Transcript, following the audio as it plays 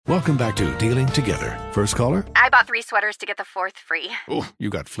Welcome back to Dealing Together. First caller? I bought 3 sweaters to get the 4th free. Oh, you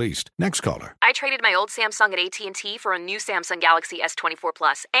got fleeced. Next caller? I traded my old Samsung at AT&T for a new Samsung Galaxy S24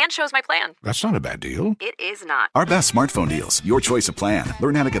 Plus and chose my plan. That's not a bad deal. It is not. Our best smartphone deals. Your choice of plan.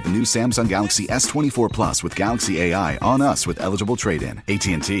 Learn how to get the new Samsung Galaxy S24 Plus with Galaxy AI on us with eligible trade-in.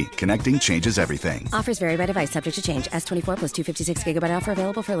 AT&T. Connecting changes everything. Offers vary by device. Subject to change. S24 plus 256 gigabyte offer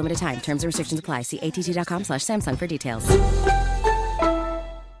available for a limited time. Terms and restrictions apply. See att.com/Samsung for details.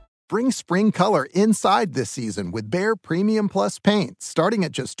 Bring spring color inside this season with Behr Premium Plus paint, starting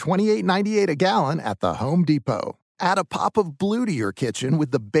at just $28.98 a gallon at the Home Depot. Add a pop of blue to your kitchen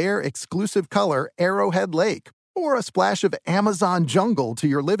with the Behr exclusive color Arrowhead Lake, or a splash of Amazon Jungle to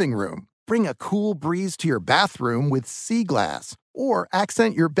your living room. Bring a cool breeze to your bathroom with Sea Glass, or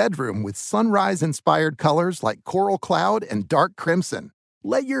accent your bedroom with sunrise-inspired colors like Coral Cloud and Dark Crimson.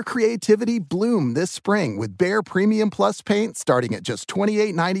 Let your creativity bloom this spring with Behr Premium Plus paint starting at just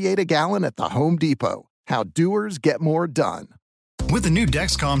 $28.98 a gallon at the Home Depot. How doers get more done. With the new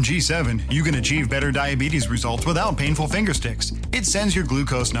Dexcom G7, you can achieve better diabetes results without painful finger sticks. It sends your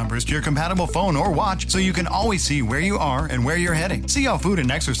glucose numbers to your compatible phone or watch so you can always see where you are and where you're heading. See how food and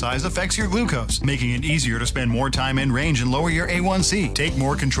exercise affects your glucose, making it easier to spend more time in range and lower your A1C. Take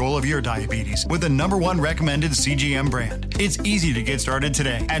more control of your diabetes with the #1 recommended CGM brand. It's easy to get started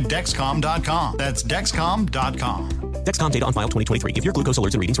today at Dexcom.com. That's Dexcom.com. Dexcom data on file 2023. If your glucose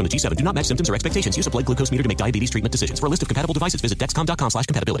alerts and readings from the G7 do not match symptoms or expectations, use a blood glucose meter to make diabetes treatment decisions. For a list of compatible devices, visit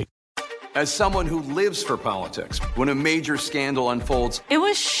Dexcom.com/compatibility. As someone who lives for politics, when a major scandal unfolds, it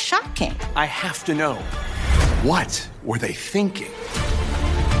was shocking. I have to know, what were they thinking?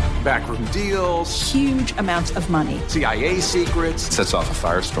 Backroom deals, huge amounts of money, CIA secrets, sets off a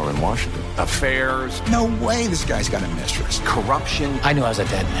firestorm in Washington, affairs. No way this guy's got a mistress. Corruption. I knew I was a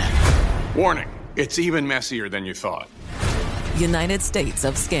dead man. Warning, it's even messier than you thought. United States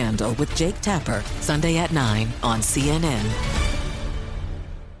of Scandal with Jake Tapper, Sunday at 9 on CNN.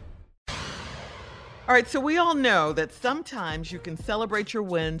 All right, so we all know that sometimes you can celebrate your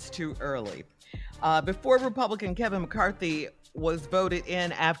wins too early. Before Republican Kevin McCarthy was voted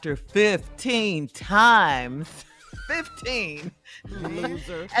in after 15 times, 15,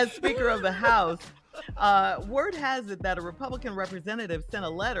 loser, as Speaker of the House, word has it that a Republican representative sent a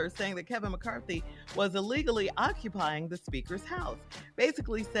letter saying that Kevin McCarthy was illegally occupying the Speaker's house,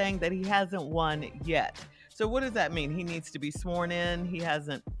 basically saying that he hasn't won yet. So what does that mean? He needs to be sworn in. He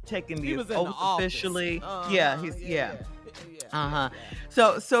hasn't taken the oath officially.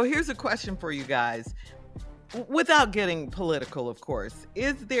 So here's a question for you guys. Without getting political, of course,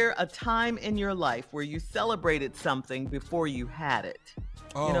 is there a time in your life where you celebrated something before you had it?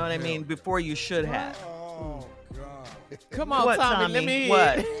 You know what I mean? Before you should have. Oh, God. Come on, Tommy, let me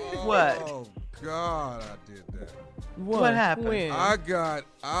What? Oh, God, I did that. What happened? When?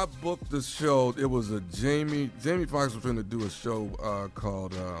 I booked the show. It was a Jamie Foxx was going to do a show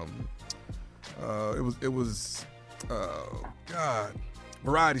called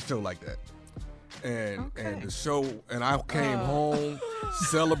variety show like that. And the show, and I came home,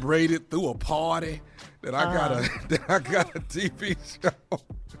 celebrated, threw a party that I got a TV show,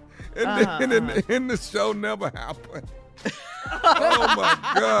 and then the show never happened. Oh my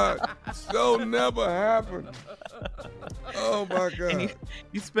God, show never happened. Oh my God. And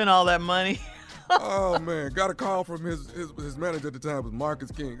you spent all that money. Oh man, got a call from his manager at the time was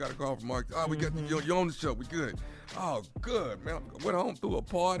Marcus King. Got a call from Marcus. Oh, we got you on the show. We good. Oh, good, man. Went home, threw a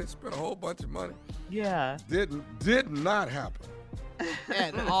party, spent a whole bunch of money. Yeah. Did not happen.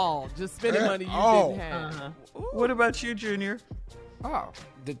 At all. Just spending money you didn't have. What about you, Junior? Oh,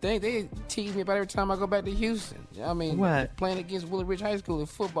 the thing they tease me about every time I go back to Houston. I mean, what? Playing against Willie Ridge High School in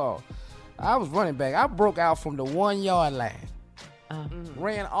football. I was running back. I broke out from the 1 yard line.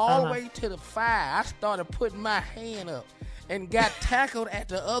 Ran all the way to the 5. I started putting my hand up and got tackled at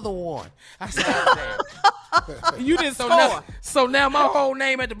the other one. I said, you didn't score. So now my whole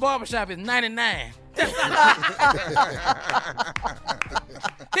name at the barbershop is 99.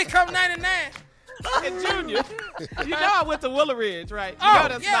 Here come 99. And Junior, you know I went to Willow Ridge, right? You know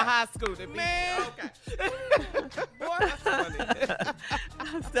that's my high school. Man. Okay. Boy, that's funny.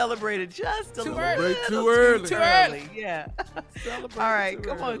 I celebrated just a Too little early. Too early. Yeah. All right,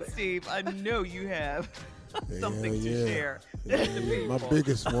 come on, Steve. I know you have something to share. My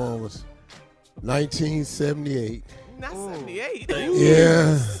biggest one was 1978. Not 78.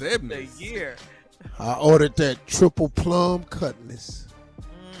 Yeah. The year. I ordered that triple plum cutlass.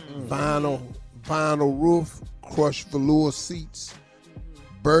 Vinyl roof, crushed velour seats,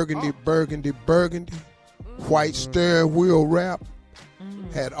 burgundy, white steering wheel wrap.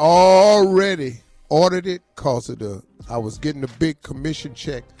 Had already ordered it because of the I was getting a big commission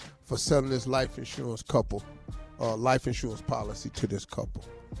check for selling this life insurance policy to this couple.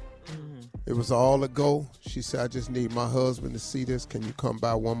 Mm-hmm. It was all a go. She said, I just need my husband to see this. Can you come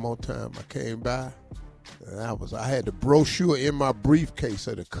by one more time? I came by. And I had the brochure in my briefcase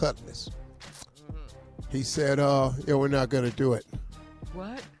of the Cutlass. He said, yeah, we're not going to do it.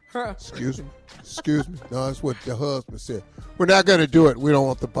 What? Excuse me. No, that's what the husband said. We're not going to do it. We don't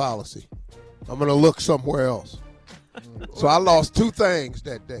want the policy. I'm going to look somewhere else. So I lost two things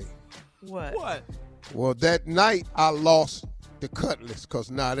that day. What? Well, that night I lost the Cutlass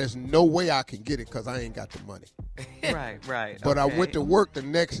because now there's no way I can get it because I ain't got the money. Right. But I went to work the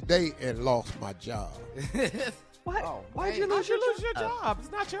next day and lost my job. What? Oh, Why'd you lose your job?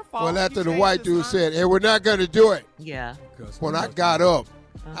 It's not your fault. Well, after the white dude said, hey, we're not going to do it. Yeah. When I got up,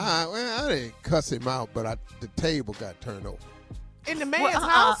 I didn't cuss him out, but the table got turned over. In the man's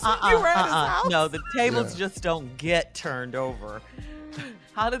house? You were at his house? No, the tables just don't get turned over.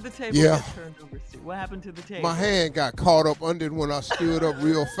 How did the table get turned over, Steve? What happened to the table? My hand got caught up under it when I stood up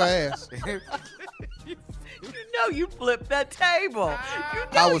real fast. You know you flipped that table. You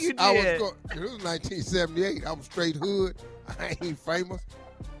know you did. It was 1978. I was straight hood. I ain't famous.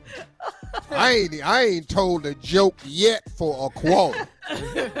 I ain't told a joke yet for a quarter.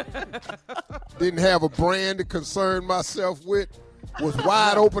 Didn't have a brand to concern myself with. Was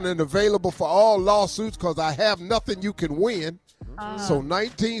wide open and available for all lawsuits because I have nothing you can win. So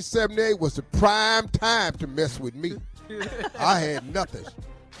 1978 was the prime time to mess with me. I had nothing.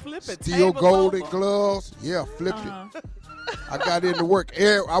 Flip it. Steel golden gloves. Yeah, flipped it. I got into work.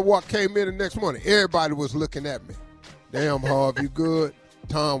 Came in the next morning. Everybody was looking at me. Damn, Harv, you good?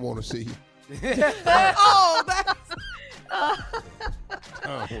 Tom want to see you.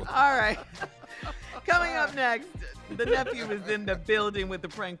 All right. Coming up next, the nephew is in the building with the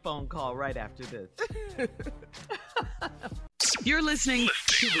prank phone call right after this. You're listening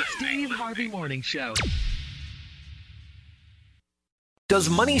to the Steve Harvey Morning Show. Does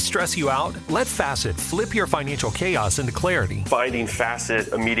money stress you out? Let Facet flip your financial chaos into clarity. Finding Facet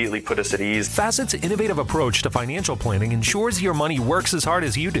immediately put us at ease. Facet's innovative approach to financial planning ensures your money works as hard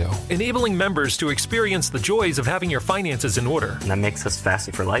as you do, enabling members to experience the joys of having your finances in order. And that makes us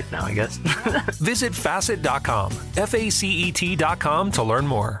Facet for life now, I guess. Visit Facet.com, FACET.com to learn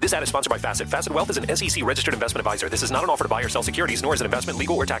more. This ad is sponsored by Facet. Facet Wealth is an SEC registered investment advisor. This is not an offer to buy or sell securities, nor is it investment,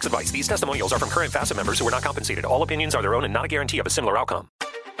 legal, or tax advice. These testimonials are from current Facet members who are not compensated. All opinions are their own and not a guarantee of a similar outcome.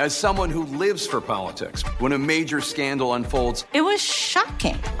 As someone who lives for politics, when a major scandal unfolds, it was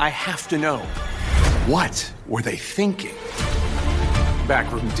shocking. I have to know, what were they thinking?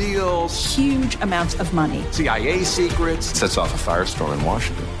 Backroom deals, huge amounts of money, CIA secrets, sets off a firestorm in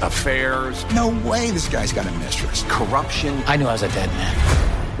Washington, affairs. No way this guy's got a mistress. Corruption. I knew I was a dead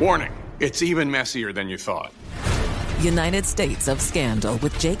man. Warning, it's even messier than you thought. United States of Scandal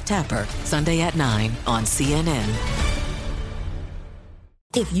with Jake Tapper, Sunday at 9 on CNN.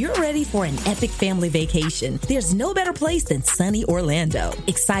 If you're ready for an epic family vacation, there's no better place than sunny Orlando.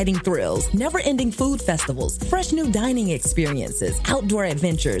 Exciting thrills, never-ending food festivals, fresh new dining experiences, outdoor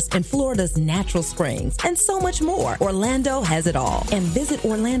adventures, and Florida's natural springs, and so much more. Orlando has it all. And Visit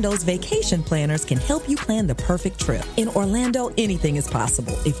Orlando's vacation planners can help you plan the perfect trip. In Orlando, anything is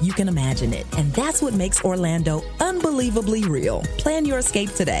possible if you can imagine it. And that's what makes Orlando unbelievably real. Plan your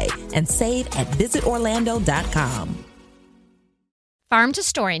escape today and save at visitorlando.com. Farm to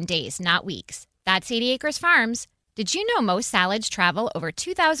store in days, not weeks. That's 80 Acres Farms. Did you know most salads travel over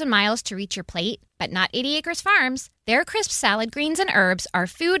 2,000 miles to reach your plate? But not 80 Acres Farms. Their crisp salad greens and herbs are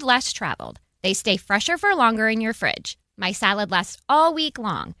food less traveled. They stay fresher for longer in your fridge. My salad lasts all week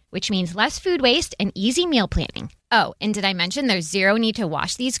long, which means less food waste and easy meal planning. Oh, and did I mention there's zero need to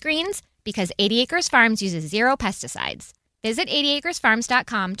wash these greens? Because 80 Acres Farms uses zero pesticides. Visit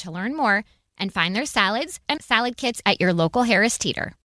 80acresfarms.com to learn more and find their salads and salad kits at your local Harris Teeter.